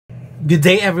Good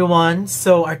day, everyone.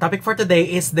 So our topic for today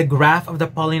is the graph of the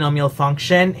polynomial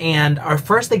function, and our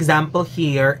first example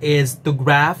here is to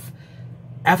graph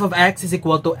f of x is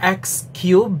equal to x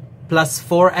cubed plus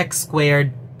 4x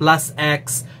squared plus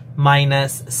x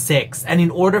minus 6. And in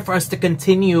order for us to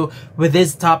continue with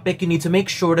this topic, you need to make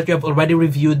sure that you have already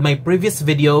reviewed my previous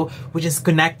video, which is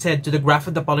connected to the graph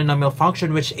of the polynomial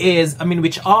function, which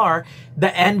are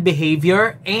the end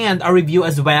behavior, and a review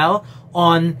as well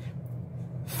on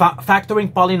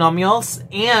factoring polynomials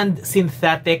and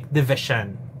synthetic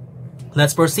division.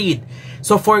 Let's proceed.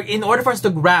 So in order for us to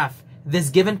graph this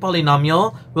given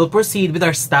polynomial, we'll proceed with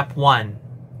our step 1.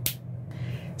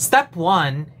 Step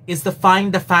 1 is to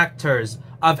find the factors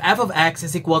of f of x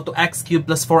is equal to x cubed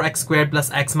plus 4x squared plus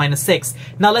x minus 6.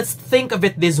 Now let's think of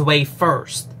it this way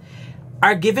first.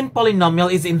 Our given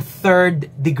polynomial is in third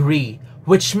degree,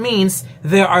 which means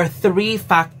there are 3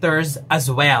 factors as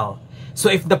well. So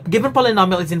if the given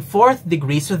polynomial is in 4th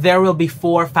degree, so there will be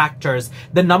 4 factors.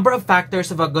 The number of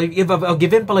factors of a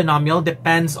given polynomial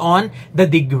depends on the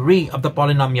degree of the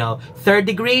polynomial. 3rd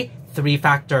degree, 3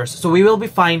 factors. So we will be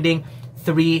finding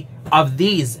 3 of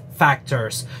these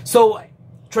factors. So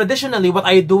traditionally, what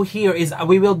I do here is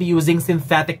we will be using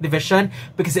synthetic division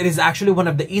because it is actually one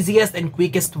of the easiest and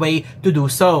quickest way to do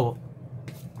so.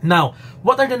 Now,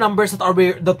 what are the numbers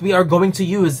that we are going to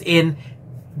use in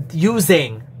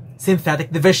using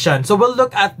synthetic division? So we'll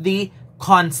look at the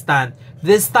constant.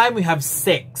 This time we have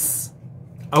 6.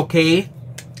 Okay?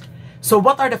 So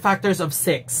what are the factors of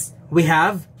 6? We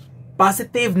have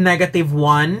positive negative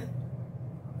 1,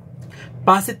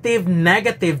 positive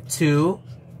negative 2,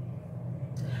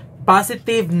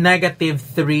 positive negative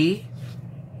 3,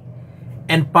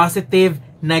 and positive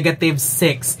negative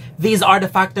 6. These are the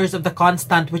factors of the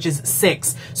constant, which is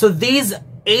 6. So these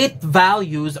 8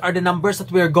 values are the numbers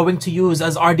that we are going to use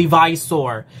as our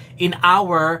divisor in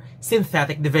our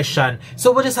synthetic division.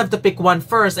 So we'll just have to pick one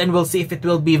first and we'll see if it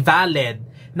will be valid.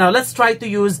 Now let's try to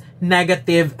use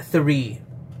negative 3.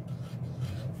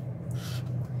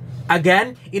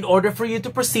 Again, in order for you to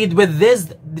proceed with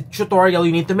this tutorial,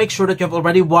 you need to make sure that you have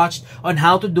already watched on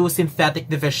how to do synthetic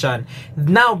division.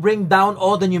 Now bring down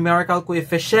all the numerical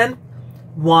coefficient.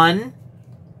 1,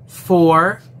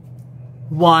 4,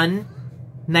 1,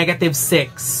 negative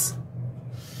 6.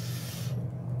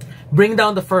 Bring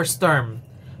down the first term.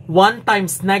 1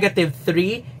 times negative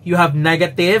 3, you have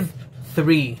negative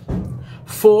 3.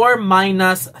 4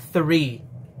 minus 3,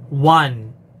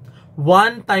 1.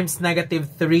 1 times negative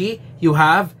 3, you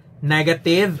have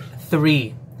negative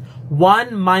 3.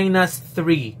 1 minus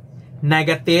 3,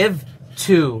 negative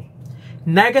 2.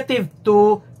 Negative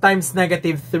 2 times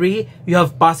negative 3, you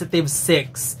have positive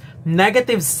 6.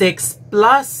 Negative 6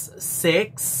 plus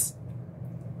 6,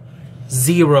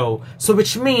 0. So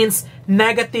which means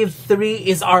negative 3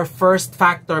 is our first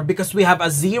factor because we have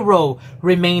a 0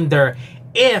 remainder.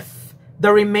 If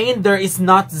the remainder is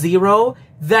not 0,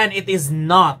 then it is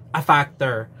not a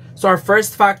factor. So our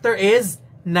first factor is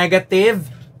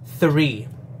negative 3.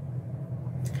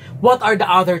 What are the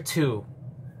other 2?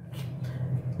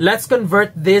 Let's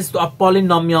convert this to a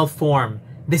polynomial form.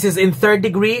 This is in 3rd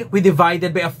degree. We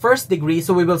divided by a 1st degree,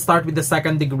 so we will start with the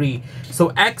 2nd degree. So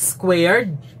x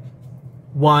squared,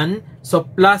 1. So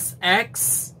plus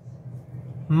x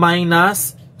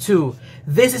minus 2.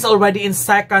 This is already in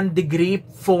 2nd degree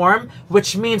form,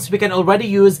 which means we can already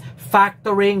use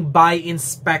factoring by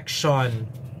inspection.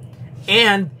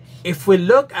 And if we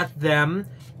look at them,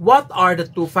 what are the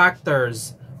 2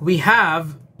 factors? We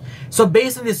have, so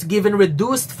based on this given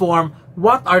reduced form,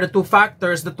 what are the 2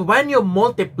 factors that when you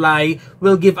multiply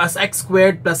will give us x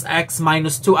squared plus x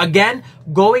minus 2? Again,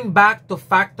 going back to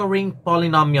factoring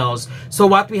polynomials. So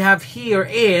what we have here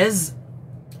is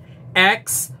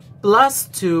x plus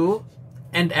 2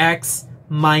 and x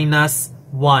minus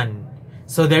 1.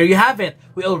 So there you have it.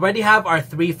 We already have our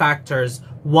 3 factors.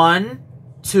 1,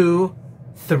 2,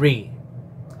 3.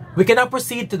 We can now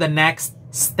proceed to the next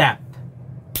step.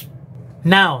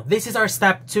 Now, this is our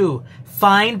step 2.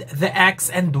 Find the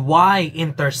x and y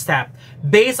intercept.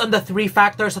 Based on the 3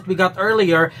 factors that we got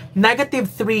earlier, negative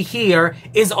 3 here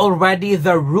is already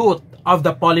the root of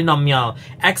the polynomial.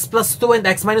 X plus 2 and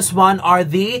x minus 1 are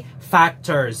the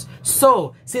factors.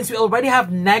 So, since we already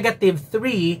have negative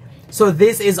 3, so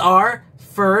this is our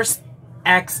first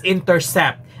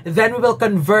x-intercept. Then we will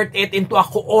convert it into a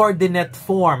coordinate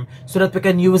form so that we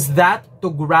can use that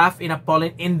to graph in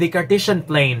the Cartesian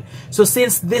plane. So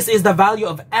since this is the value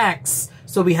of x,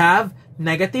 so we have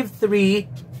negative 3,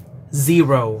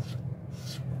 0.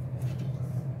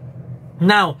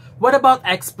 Now, what about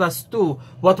x plus 2?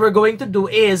 What we're going to do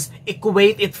is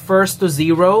equate it first to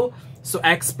 0 So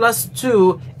x plus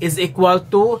 2 is equal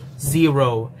to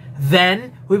 0.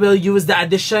 Then, we will use the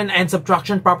addition and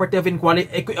subtraction property of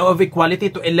equality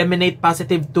to eliminate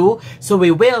positive 2. So we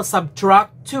will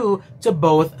subtract 2 to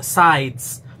both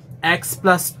sides. X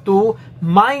plus 2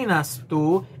 minus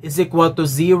 2 is equal to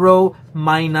 0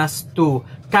 minus 2.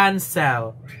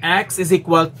 Cancel. X is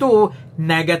equal to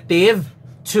negative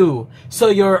 2. So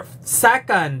your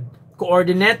second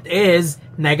coordinate is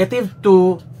negative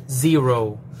 2,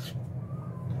 0.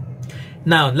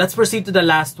 Now, let's proceed to the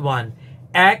last one.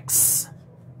 X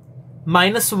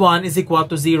minus 1 is equal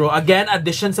to 0. Again,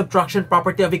 addition, subtraction,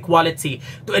 property of equality.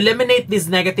 To eliminate this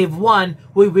negative 1,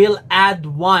 we will add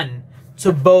 1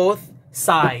 to both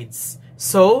sides.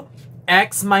 So,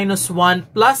 x minus 1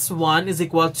 plus 1 is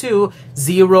equal to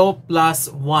 0 plus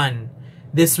 1.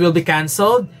 This will be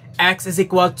cancelled. X is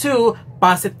equal to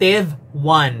positive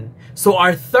 1. So,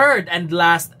 our third and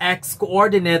last x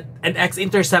coordinate and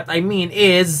x-intercept,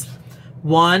 is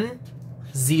 1,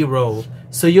 0.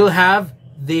 So, you'll have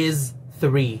these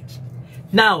 3.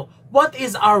 Now, what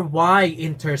is our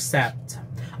y-intercept?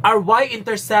 Our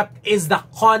y-intercept is the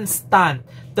constant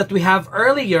that we have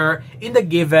earlier in the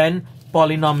given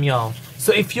polynomial.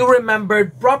 So if you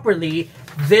remembered properly,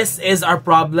 this is our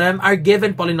problem, our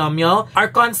given polynomial. Our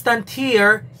constant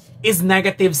here is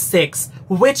negative 6,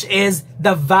 which is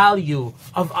the value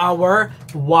of our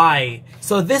y.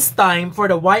 So this time, for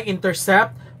the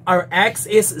y-intercept, our x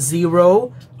is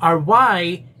 0, our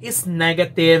y is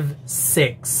negative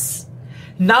 6.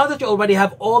 Now that you already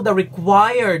have all the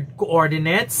required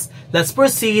coordinates, let's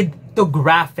proceed to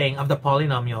graphing of the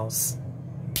polynomials.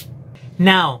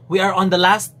 Now, we are on the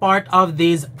last part of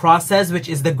this process, which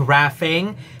is the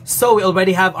graphing. So, we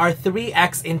already have our 3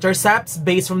 x-intercepts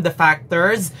based from the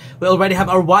factors. We already have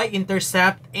our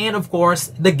y-intercept and, of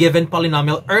course, the given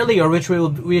polynomial earlier, which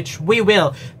we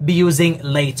will be using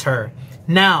later.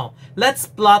 Now, let's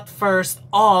plot first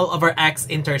all of our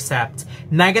x-intercept.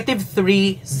 Negative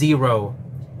 3, 0.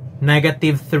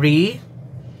 Negative 3,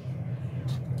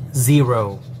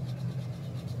 0.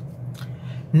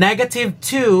 Negative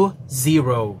 2,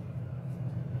 0.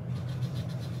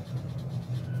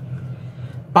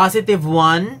 Positive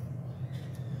 1,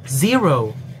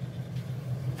 0.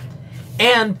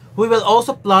 And we will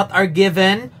also plot our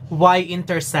given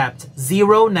y-intercept.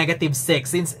 0, negative 6.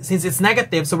 Since it's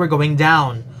negative, so we're going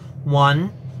down.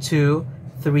 1, 2,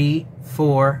 3,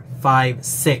 4, 5,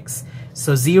 6.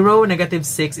 So 0, negative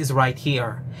 6 is right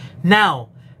here. Now,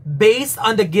 based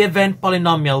on the given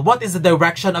polynomial, what is the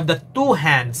direction of the two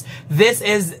hands?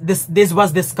 This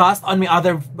was discussed on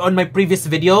my previous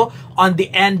video on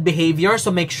the end behavior. So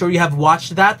make sure you have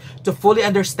watched that to fully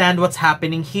understand what's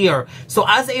happening here. So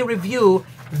as a review,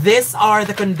 these are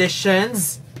the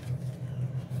conditions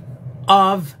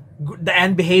of the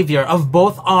end behavior of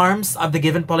both arms of the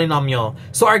given polynomial.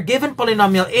 So our given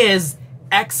polynomial is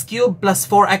x cubed plus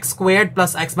 4x squared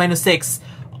plus x minus 6.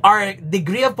 Our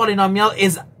degree of polynomial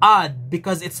is odd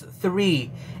because it's 3.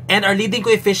 And our leading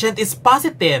coefficient is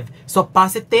positive. So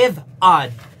positive,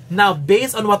 odd. Now,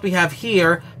 based on what we have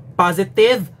here,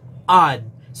 positive, odd.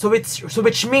 So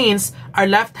which means our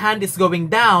left hand is going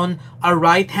down, our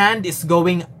right hand is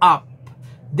going up.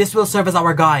 This will serve as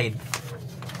our guide.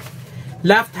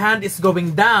 Left hand is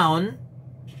going down,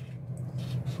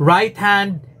 right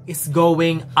hand is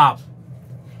going up.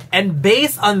 And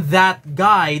based on that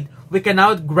guide, we can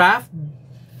now graph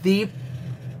the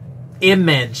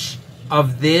image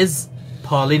of this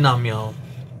polynomial.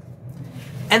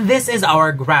 And this is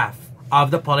our graph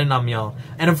of the polynomial.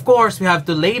 And of course, we have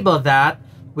to label that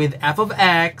with f of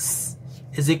x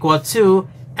is equal to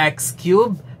x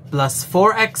cubed plus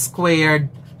 4x squared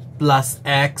plus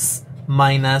x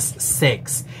minus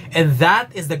 6. And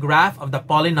that is the graph of the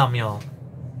polynomial.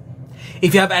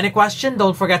 If you have any question,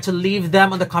 don't forget to leave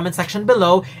them on the comment section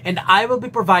below, and I will be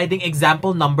providing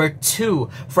example number 2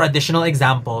 for additional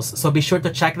examples. So be sure to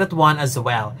check that one as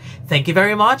well. Thank you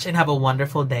very much and have a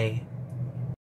wonderful day.